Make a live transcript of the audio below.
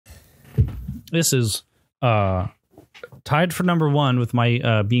This is tied for number one with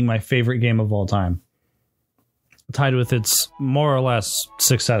my being my favorite game of all time. Tied with its more or less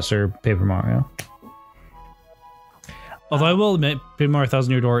successor, Paper Mario. Although I will admit, Paper Mario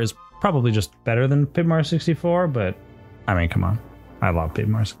Thousand Year Door is probably just better than Paper Mario 64, but I mean, come on. I love Paper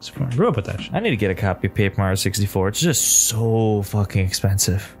Mario 64. I grew up with that shit. I need to get a copy of Paper Mario 64. It's just so fucking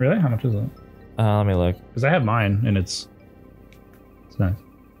expensive. Really? How much is it? Let me look. Because I have mine, and it's nice.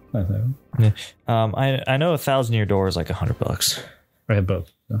 Nice. Yeah. I know 1,000 Year Door is like $100. I have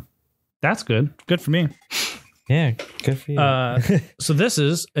both. So. That's good. Good for me. Yeah, good for you. So this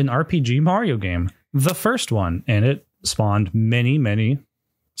is an RPG Mario game, the first one, and it spawned many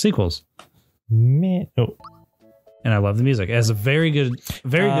sequels. Man, oh. And I love the music. It has a very good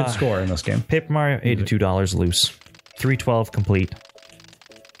score in this game. Paper Mario, $82 loose, $312 complete.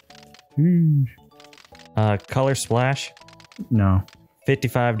 Color Splash, no,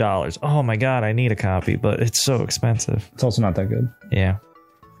 $55. Oh my god, I need a copy, but it's so expensive. It's also not that good. Yeah.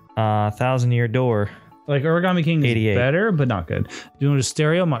 1,000 Year Door. Like Origami King is 88. better, but not good. Do you want to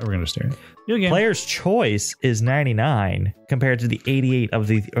stereo? We're going to stereo. New game. Player's Choice is 99 compared to the 88 of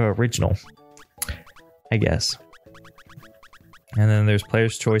the original, I guess. And then there's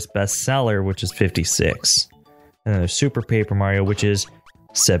Player's Choice Bestseller, which is 56. And then there's Super Paper Mario, which is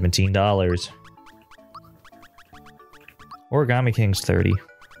 $17. Origami King's 30.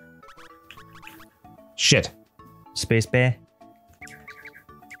 Shit. Space Bear.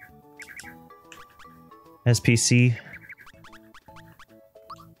 SPC.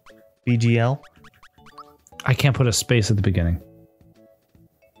 BGL. I can't put a space at the beginning.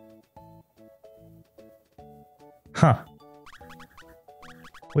 Huh.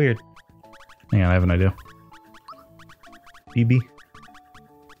 Weird. Hang on, I have an idea. BB.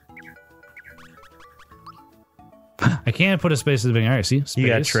 I can't put a space at the beginning. All right, see? Space. You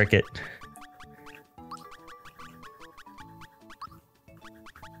gotta trick it.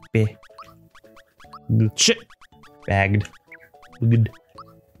 B. Shit. Bagged. Good.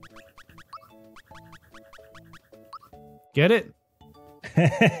 Get it?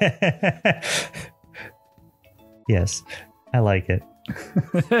 Yes, I like it.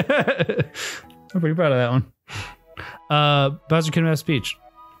 I'm pretty proud of that one. Bowser Kingdom speech.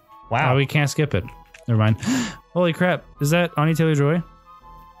 Wow. Oh, we can't skip it. Never mind. Holy crap. Is that Anya Taylor-Joy?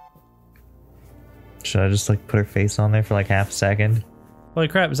 Should I just like put her face on there for like half a second? Holy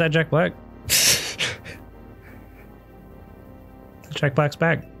crap. Is that Jack Black? Jack Black's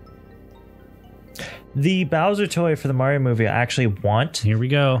back. The Bowser toy for the Mario movie I actually want. Here we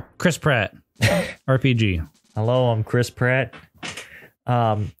go. Chris Pratt. RPG. Hello, I'm Chris Pratt.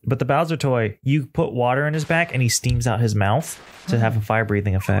 But the Bowser toy, you put water in his back and he steams out his mouth to have a fire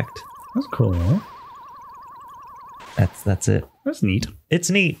breathing effect. That's cool. That's it. That's neat. It's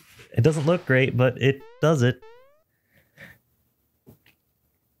neat. It doesn't look great, but it does it.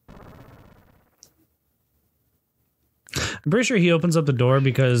 I'm pretty sure he opens up the door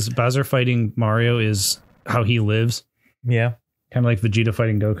because Bowser fighting Mario is how he lives. Yeah. Kind of like Vegeta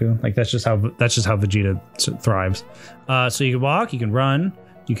fighting Goku. Like that's just how Vegeta thrives. So you can walk, you can run,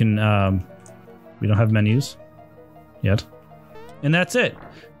 you can. We don't have menus yet, and that's it.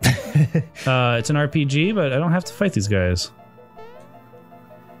 It's an RPG, but I don't have to fight these guys.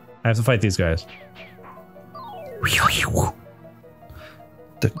 I have to fight these guys.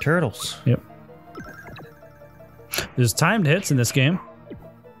 The turtles. Yep. There's timed hits in this game,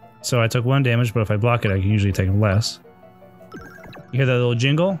 so I took 1 damage, but if I block it, I can usually take less. You hear that little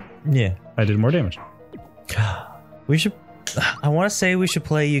jingle? Yeah. I did more damage. We should... I want to say we should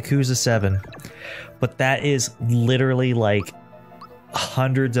play Yakuza 7, but that is literally like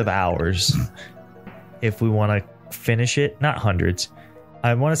hundreds of hours if we want to finish it. Not hundreds.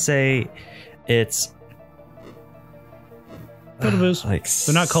 I want to say it's... Potoboos. Like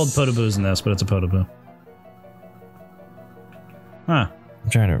They're not called Potoboos in this, but it's a Potoboo. Huh. I'm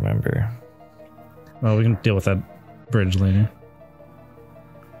trying to remember. Well, we can deal with that bridge later.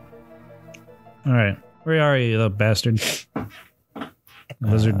 Alright. Where are you, little bastard?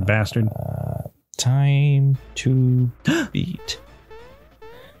 Lizard bastard. Time to beat.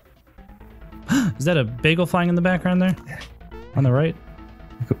 Is that a bagel flying in the background there? On the right?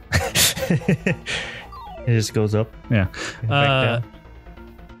 It just goes up. Yeah. Back down.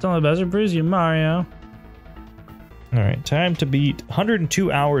 Don't let Bowser bruise you, Mario. All right, time to beat 102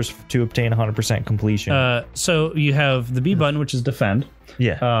 hours to obtain 100% completion. So you have the B button, which is defend.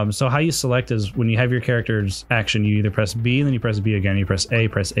 Yeah. So how you select is when you have your character's action, you either press B, and then you press B again, you press A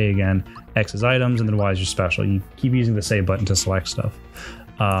again, X is items, and then Y is your special. You keep using the save button to select stuff.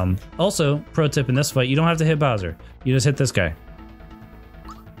 Also, pro tip in this fight, you don't have to hit Bowser. You just hit this guy.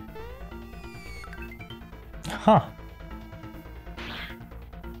 Huh.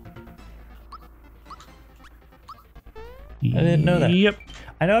 I didn't know that. Yep.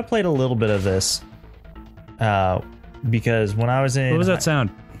 I know I played a little bit of this. Because when I was in... What was that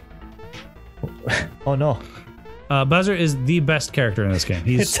sound? Oh, no. Bowser is the best character in this game.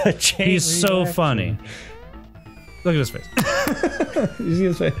 He's so funny. Look at his face. You see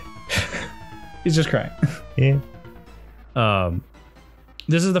his face? He's just crying. Yeah.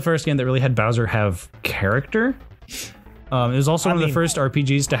 This is the first game that really had Bowser have character. It was also one of the first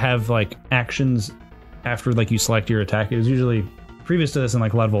RPGs to have like actions after like you select your attack. It was usually previous to this in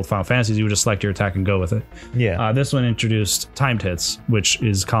like a lot of old Final Fantasies, you would just select your attack and go with it. Yeah. This one introduced timed hits, which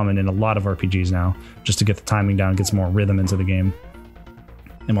is common in a lot of RPGs now, just to get the timing down, get some more rhythm into the game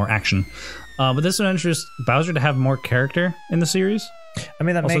and more action. But this one introduced Bowser to have more character in the series. I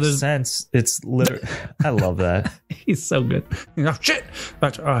mean, that also makes sense. It's literally... I love that. He's so good. Oh, shit!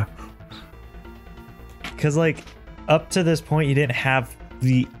 Because, like, up to this point, you didn't have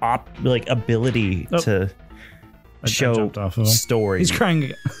the ability to show story. He's crying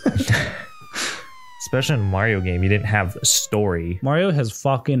again. Especially in a Mario game, you didn't have a story. Mario has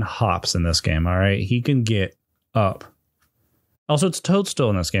fucking hops in this game, all right? He can get up. Also, it's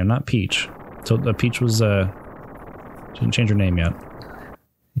Toadstool in this game, not Peach. So Peach was... She didn't change her name yet.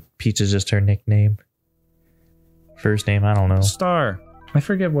 Peach is just her nickname. First name, I don't know. Star. I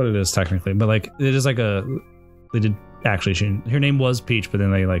forget what it is technically, but like it is like a... They did... Actually, her name was Peach, but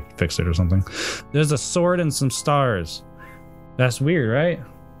then they like fixed it or something. There's a sword and some stars. That's weird, right?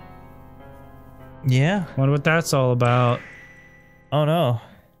 Yeah. Wonder what that's all about. Oh no.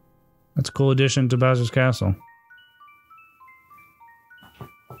 That's a cool addition to Bowser's Castle.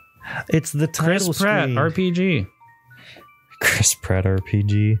 It's the title Chris Pratt screen. RPG. Chris Pratt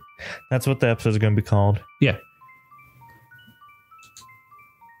RPG. That's what the episode's going to be called. Yeah.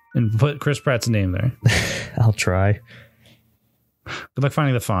 And put Chris Pratt's name there. I'll try. Good luck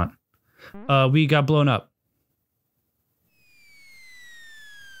finding the font. We got blown up.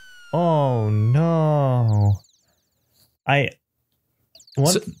 Oh no.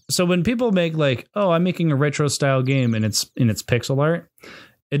 So when people make like, oh, I'm making a retro style game and it's pixel art,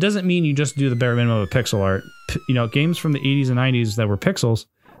 it doesn't mean you just do the bare minimum of pixel art. You know, games from the 80s and 90s that were pixels,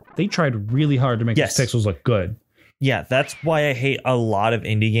 they tried really hard to make these pixels look good. Yeah, that's why I hate a lot of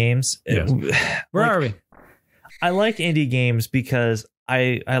indie games. Yes. Where are we? I like indie games because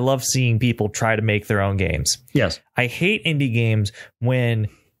I love seeing people try to make their own games. Yes. I hate indie games when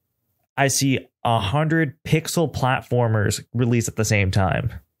I see 100 pixel platformers released at the same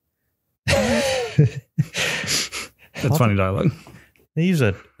time. That's funny dialogue. They use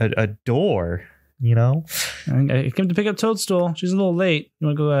a door, you know? I came to pick up Toadstool. She's a little late. You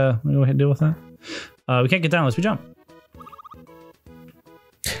want to go ahead and deal with that? We can't get down unless we jump.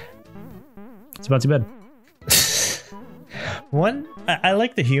 It's about to bed. I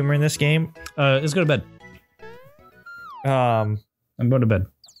like the humor in this game. Let's go to bed. I'm going to bed.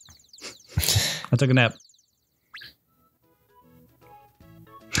 I took a nap.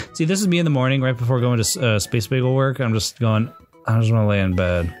 See, this is me in the morning right before going to Space Bagel work. I'm just going, I just want to lay in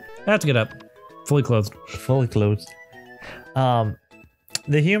bed. I have to get up. Fully clothed. Fully clothed.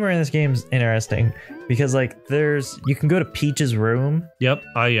 The humor in this game is interesting because, like, you can go to Peach's room. Yep.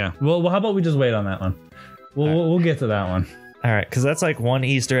 Oh, yeah. Well, how about we just wait on that one? We'll get to that one. All right, because that's like one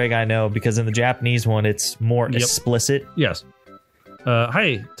Easter egg I know, because in the Japanese one, it's more explicit. Yes.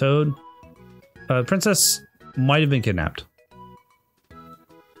 Hi, Toad. Princess might have been kidnapped.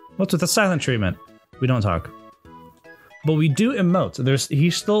 What's with the silent treatment? We don't talk. But we do emote. He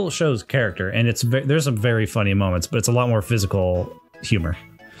still shows character, and there's some very funny moments, but it's a lot more physical humor.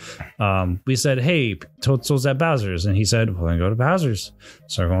 We said, hey, Toadstool's at Bowser's, and he said, well, then go to Bowser's.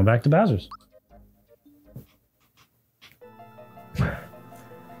 So we're going back to Bowser's.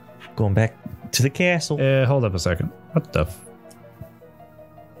 Going back to the castle. Hold up a second. What the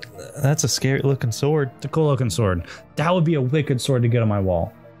That's a scary looking sword. It's a cool looking sword. That would be a wicked sword to get on my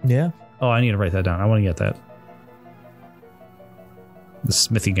wall. Yeah. Oh, I need to write that down. I want to get that. The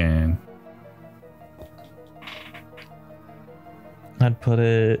Smithy Gang. I'd put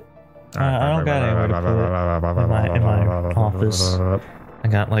it... I don't got anywhere to put it in my office. I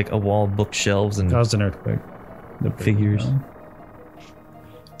got like a wall of bookshelves and... Caused an earthquake. The figures.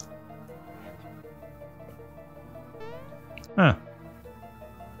 Huh.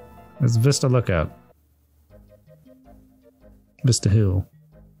 There's Vista Lookout. Vista Hill.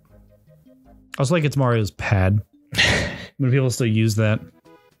 I was like, it's Mario's pad. But people still use that.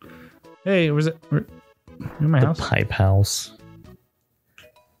 Hey, where's it? You're in my house? The pipe house.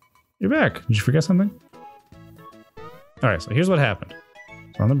 You're back. Did you forget something? Alright, so here's what happened.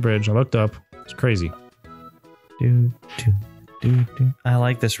 So on the bridge, I looked up. It's crazy. I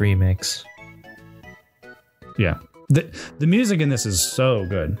like this remix. Yeah. The music in this is so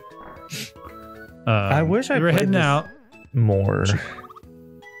good. I wish I we were played heading this out more.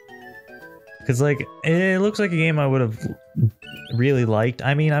 Because, like, it looks like a game I would have really liked.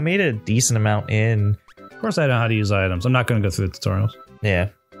 I mean, I made a decent amount in. Of course, I know how to use items. I'm not going to go through the tutorials. Yeah.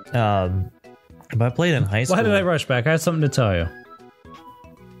 But I played in high school. Why did I rush back? I had something to tell you.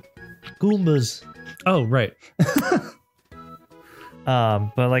 Goombas. Oh, right.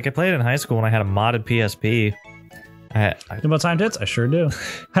 But like I played in high school when I had a modded PSP. You know about time hits? I sure do.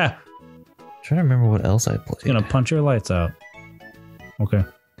 Ha! Trying to remember what else I played. It's gonna punch your lights out. Okay.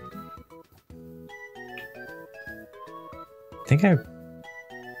 I think I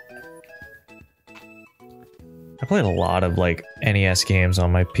played a lot of like NES games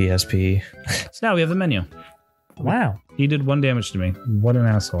on my PSP. So now we have the menu. Wow. He did 1 damage to me. What an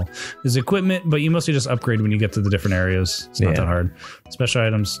asshole. There's equipment, but you mostly just upgrade when you get to the different areas. It's not that hard. Special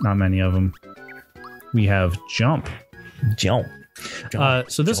items, not many of them. We have jump. Jump.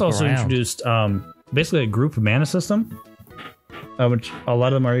 So this also introduced basically a group mana system, which a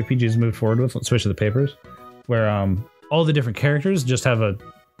lot of them RPGs moved forward with, especially the papers, where all the different characters just have a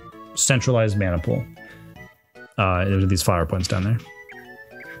centralized mana pool. There's these flower points down there.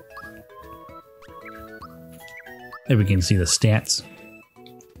 There we can see the stats.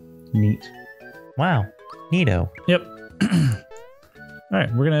 Neat. Wow. Neato. Yep. All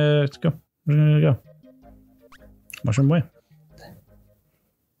right, let's go. We're gonna go. Mushroom way.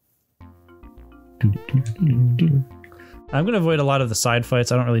 I'm gonna avoid a lot of the side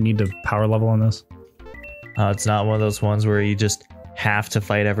fights. I don't really need to power level on this. It's not one of those ones where you just have to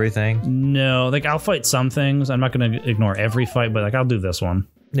fight everything. No, like I'll fight some things. I'm not gonna ignore every fight, but like I'll do this one.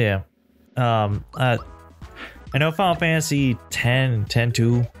 Yeah. I know Final Fantasy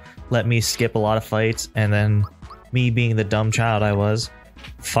 10-2 let me skip a lot of fights, and then me being the dumb child I was,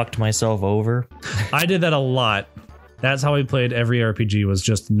 fucked myself over. I did that a lot. That's how I played every RPG, was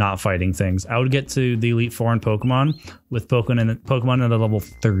just not fighting things. I would get to the Elite Four in Pokemon with Pokemon in the level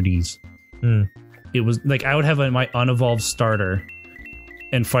 30s. It was like I would have my unevolved starter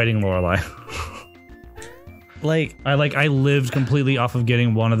and fighting Lorelei. I lived completely off of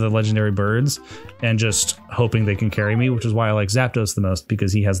getting one of the legendary birds and just hoping they can carry me, which is why I like Zapdos the most,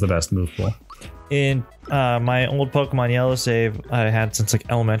 because he has the best move pool. In my old Pokemon Yellow save I had since like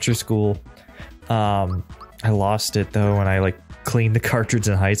elementary school, I lost it though, and I like cleaned the cartridge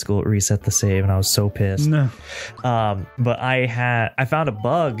in high school. It reset the save, and I was so pissed. No. But I found a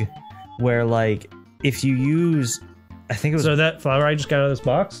bug where like if you use, I think it was, so that flower I just got out of this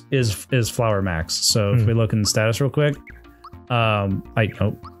box is Flower Max. So if we look in the status real quick,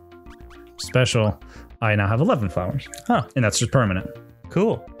 special. I now have 11 flowers. Huh? And that's just permanent.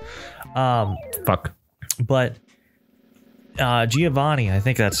 Cool. Fuck. But Giovanni, I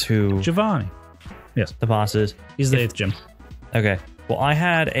think that's who Giovanni. Yes, the boss is. He's the 8th gym. Okay. Well, I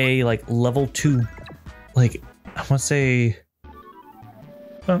had a like level 2, like I want to say,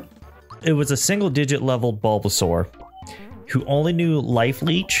 it was a single-digit level Bulbasaur who only knew Life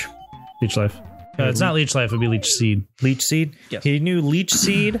Leech. Leech Life. It's not Leech Life, it'd be Leech Seed. Leech Seed? Yes. He knew Leech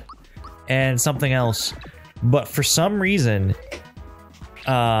Seed and something else. But for some reason,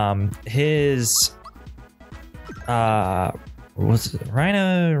 his was it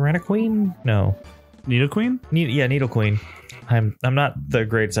Rhino Queen? No. Nidoqueen? Nidoqueen. I'm not the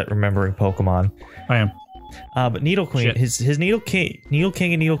greatest at remembering Pokemon. I am. But Nidoqueen, his Nidoking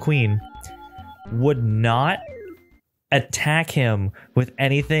and Nidoqueen would not attack him with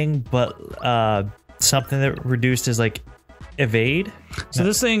anything but something that reduced his like evade. So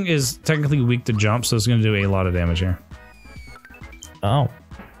this thing is technically weak to jump, so it's going to do a lot of damage here. Oh,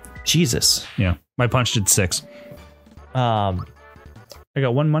 Jesus! Yeah, my punch did 6. I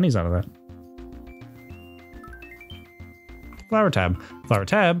got 1 monies out of that. Flower tab. Flower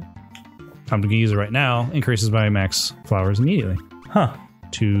tab. I'm gonna use it right now. Increases my max flowers immediately. Huh?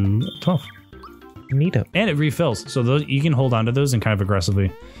 To 12. Neato. And it refills, so those you can hold on to those and kind of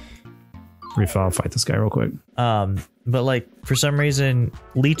aggressively refill. I'll fight this guy real quick. But like for some reason,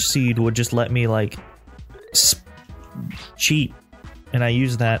 Leech Seed would just let me like cheat, and I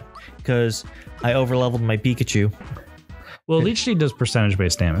used that because I overleveled my Pikachu. Well, Leech Seed does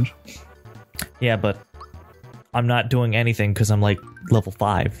percentage-based damage. Yeah, but I'm not doing anything because I'm like level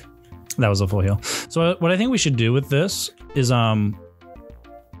 5. That was a full heal. So what I think we should do with this is,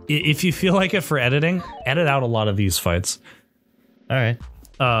 if you feel like it for editing, edit out a lot of these fights. All right.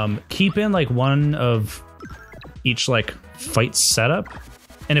 Keep in like one of each like fight setup,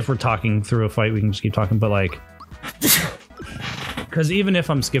 and if we're talking through a fight, we can just keep talking. But like, Because even if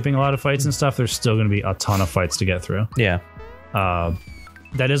I'm skipping a lot of fights and stuff, there's still going to be a ton of fights to get through. Yeah.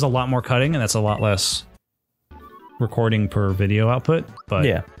 That is a lot more cutting, and that's a lot less recording per video output. But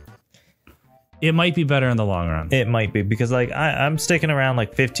yeah, it might be better in the long run. It might be, because like I'm sticking around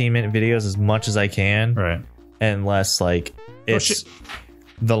like 15-minute videos as much as I can. Right. Unless like it's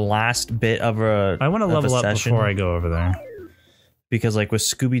the last bit of a I want to level up before I go over there. Because like with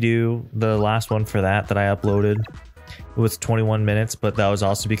Scooby-Doo, the last one for that I uploaded, it was 21 minutes, but that was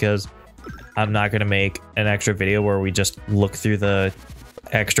also because I'm not going to make an extra video where we just look through the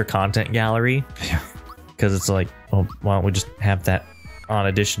extra content gallery. Yeah. Because it's like, well, why don't we just have that on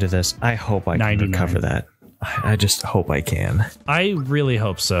addition to this? I hope I can recover that. I just hope I can. I really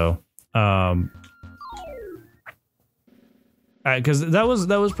hope so. Because that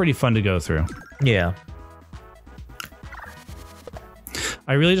was pretty fun to go through. Yeah.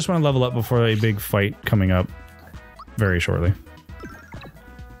 I really just want to level up before a big fight coming up very shortly.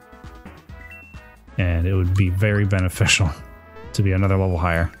 And it would be very beneficial to be another level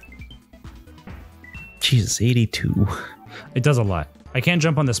higher. Jesus, 82. It does a lot. I can't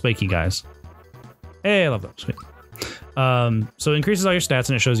jump on the spiky guys. Hey, I love those. Sweet. So it increases all your stats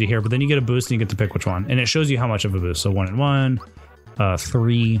and it shows you here, but then you get a boost and you get to pick which one. And it shows you how much of a boost. So 1 and 1,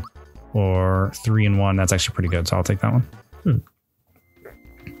 3, or 3 and 1. That's actually pretty good, so I'll take that one.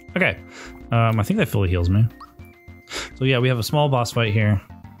 Okay. I think that fully heals me. So yeah, we have a small boss fight here.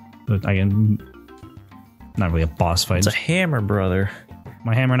 But I can... Not really a boss fight. It's a hammer, brother.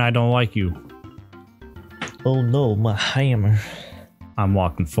 My hammer and I don't like you. Oh no, my hammer. I'm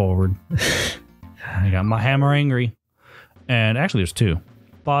walking forward. I got my hammer angry. And actually there's 2.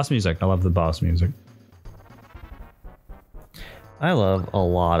 Boss music. I love the boss music. I love a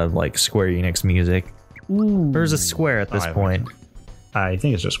lot of like Square Enix music. Ooh. There's a Square at this point. I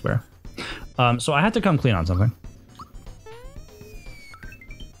think it's just Square. So I had to come clean on something.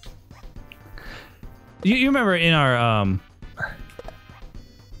 You remember in our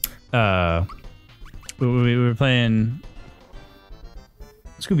we were playing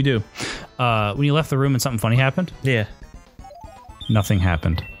Scooby-Doo. When you left the room and something funny happened? Yeah. Nothing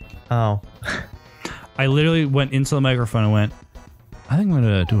happened. Oh. I literally went into the microphone and went, I think I'm going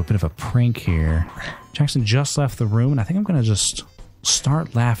to do a bit of a prank here. Jackson just left the room, and I think I'm going to just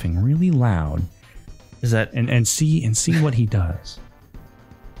start laughing really loud. Is that... And see what he does.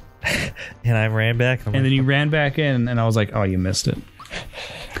 And I ran back. And then you ran back in, and I was like, oh, you missed it.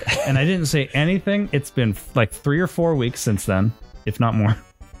 And I didn't say anything. It's been like 3 or 4 weeks since then, if not more.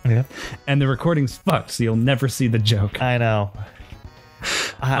 Yeah. And the recording's fucked, so you'll never see the joke. I know.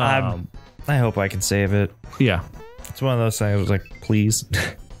 I hope I can save it. Yeah. It's one of those things I was like, please.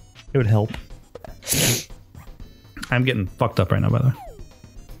 It would help. I'm getting fucked up right now, by the way.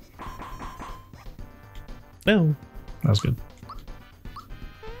 Oh. That was good.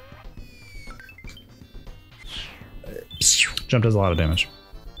 Jump does a lot of damage.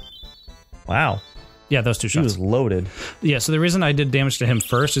 Wow. Yeah, those 2 shots. He was loaded. Yeah, so the reason I did damage to him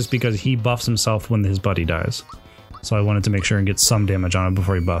first is because he buffs himself when his buddy dies. So I wanted to make sure and get some damage on him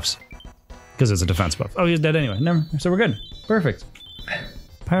before he buffs. Because it's a defense buff. Oh, he's dead anyway. Never. So we're good. Perfect.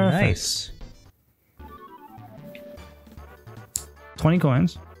 Perfect. Nice. 20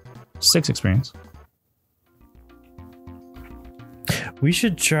 coins. 6 experience. We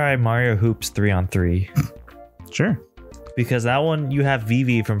should try Mario Hoops 3-on-3. Sure. Because that one, you have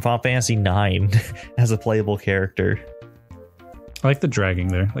Vivi from Final Fantasy 9 as a playable character. I like the dragging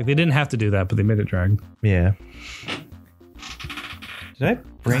there. Like, they didn't have to do that, but they made it drag. Yeah. Did I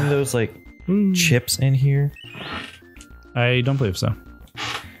bring those, like, chips in here? I don't believe so.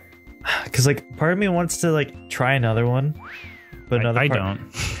 Because, like, part of me wants to, like, try another one. But I don't.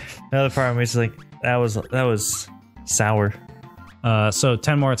 Another part of me is like, that was sour. So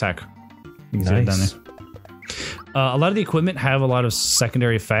 10 more attack. You can see it down there. A lot of the equipment have a lot of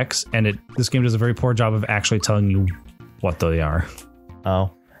secondary effects, and this game does a very poor job of actually telling you what they are.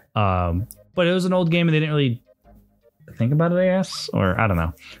 Oh. But it was an old game, and they didn't really think about it, I guess, or I don't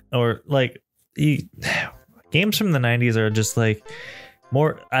know. Or like, games from the 90s are just like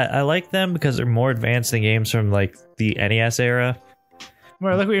more. I like them because they're more advanced than games from like the NES era.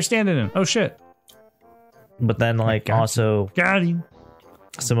 Well, look what you're standing in. Oh shit! But then like also got him.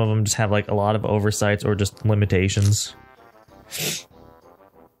 Some of them just have like a lot of oversights or just limitations.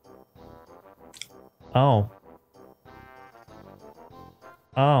 Oh.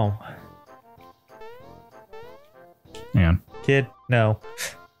 Oh. Hang on. Kid, no.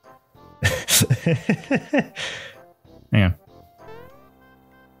 Hang on.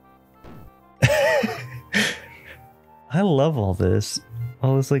 I love all this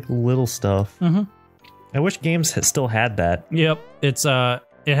like little stuff. Mm-hmm. I wish games still had that. Yep, it's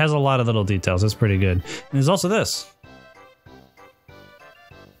it has a lot of little details. It's pretty good. And there's also this.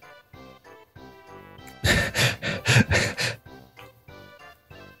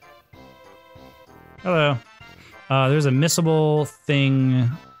 Hello. There's a missable thing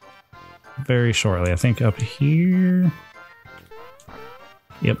very shortly. I think up here.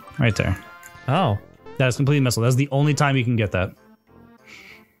 Yep, right there. Oh. That is completely missable. That's the only time you can get that.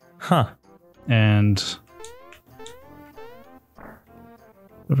 Huh. And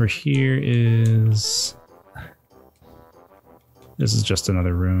over here is... This is just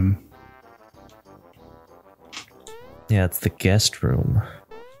another room. Yeah, it's the guest room.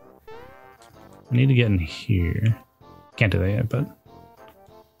 I need to get in here. Can't do that yet, but...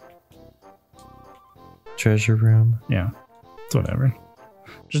 Treasure room. Yeah, it's whatever.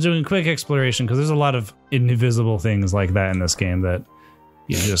 Just doing quick exploration, because there's a lot of invisible things like that in this game that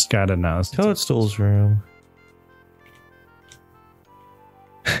you just gotta know. Toadstool's room.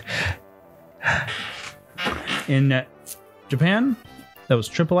 In Japan, that was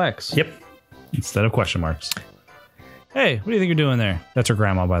XXX. Yep. Instead of question marks. Hey, what do you think you're doing there? That's her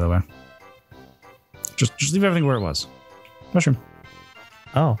grandma, by the way. Just leave everything where it was. Mushroom.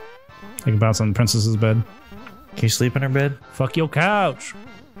 Oh. I can bounce on the princess's bed. Can you sleep in her bed? Fuck your couch.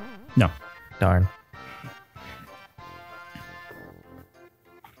 No. Darn.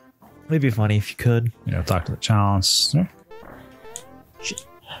 It'd be funny if you could. Yeah, talk to the chancellor.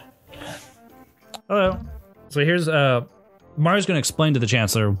 Hello. So here's Mario's gonna explain to the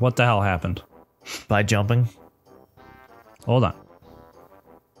chancellor what the hell happened. By jumping? Hold on.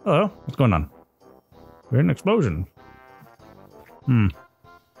 Hello, what's going on? We had an explosion.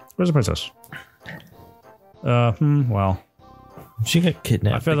 Where's the princess? Well. She got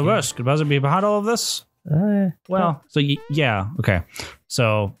kidnapped. I fear the worst. Could Bowser be behind all of this? Well, so yeah, okay.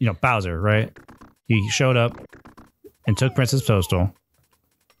 So, you know, Bowser, right? He showed up and took Princess Toadstool.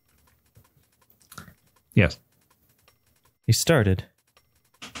 Yes. He started.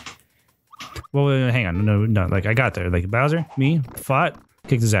 Well, hang on. No, like, I got there. Like, Bowser, me, fought,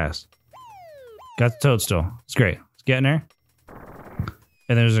 kicked his ass. Got the Toadstool. It's great. It's getting there.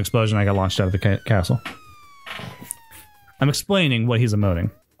 And there's an explosion. I got launched out of the castle. I'm explaining what he's emoting.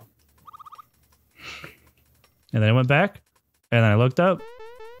 And then I went back, and then I looked up,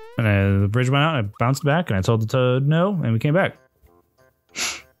 and the bridge went out, and I bounced back, and I told the toad no, and we came back.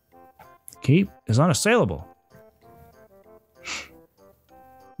 Keep is unassailable.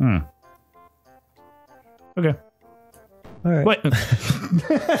 Okay. All right. Wait. Do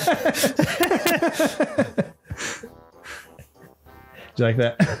you like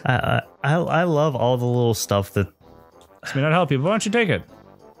that? I love all the little stuff that... This may not help you, but why don't you take it?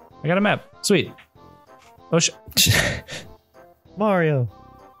 I got a map. Sweet. Oh, Mario.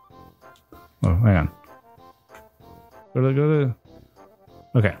 Oh, hang on. Go to...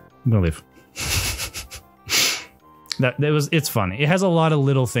 Okay, I'm gonna leave. It's funny. It has a lot of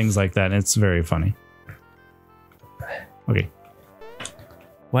little things like that, and it's very funny. Okay.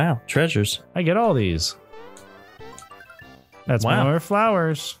 Wow, treasures. I get all these. That's Wow. more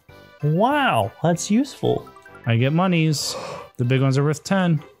flowers. Wow, that's useful. I get monies. The big ones are worth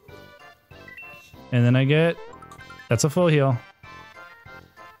 10. And then I get... That's a full heal.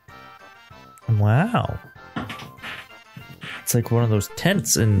 Wow. It's like one of those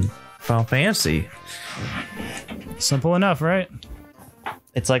tents in Final Fantasy. Simple enough, right?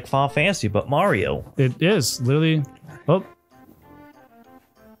 It's like Final Fantasy, but Mario. It is. Literally... Oh.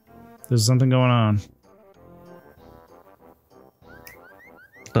 There's something going on.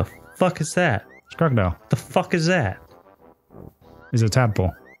 The fuck is that? It's a crocodile. The fuck is that? He's a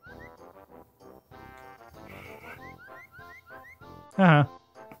tadpole. Uh-huh.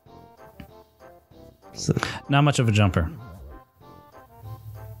 So, Not much of a jumper.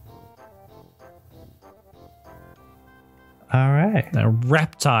 all right. A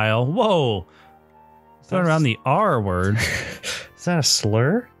reptile. Whoa. Throwing around the R word. Is that a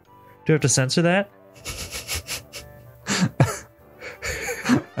slur? Do you have to censor that?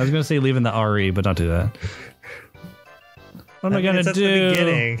 I was going to say leaving the RE, but don't do that. What am I going to do? It's at the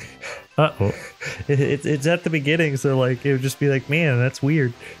beginning. Uh-oh. It's at the beginning, so like it would just be like, man, that's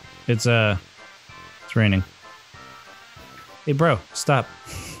weird. It's raining. Hey, bro, stop.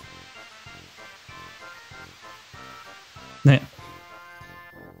 Nah.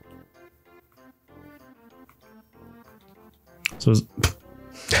 So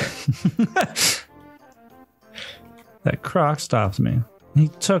that croc stops me. He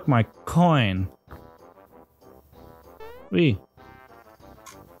took my coin. Wee.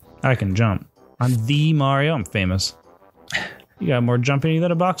 I can jump. I'm the Mario. I'm famous. You got more jumping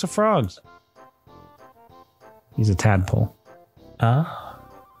than a box of frogs. He's a tadpole.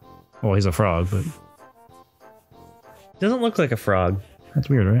 Well, he's a frog, but doesn't look like a frog. that's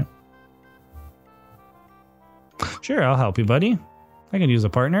weird, right? Sure, I'll help you, buddy. I can use a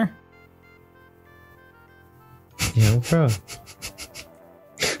partner. Yeah, frog.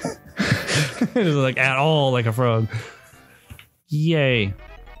 It is like at all like a frog. Yay.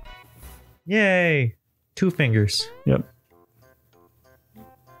 Yay. 2 fingers. Yep.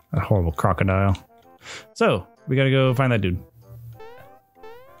 A horrible crocodile. So, we gotta go find that dude.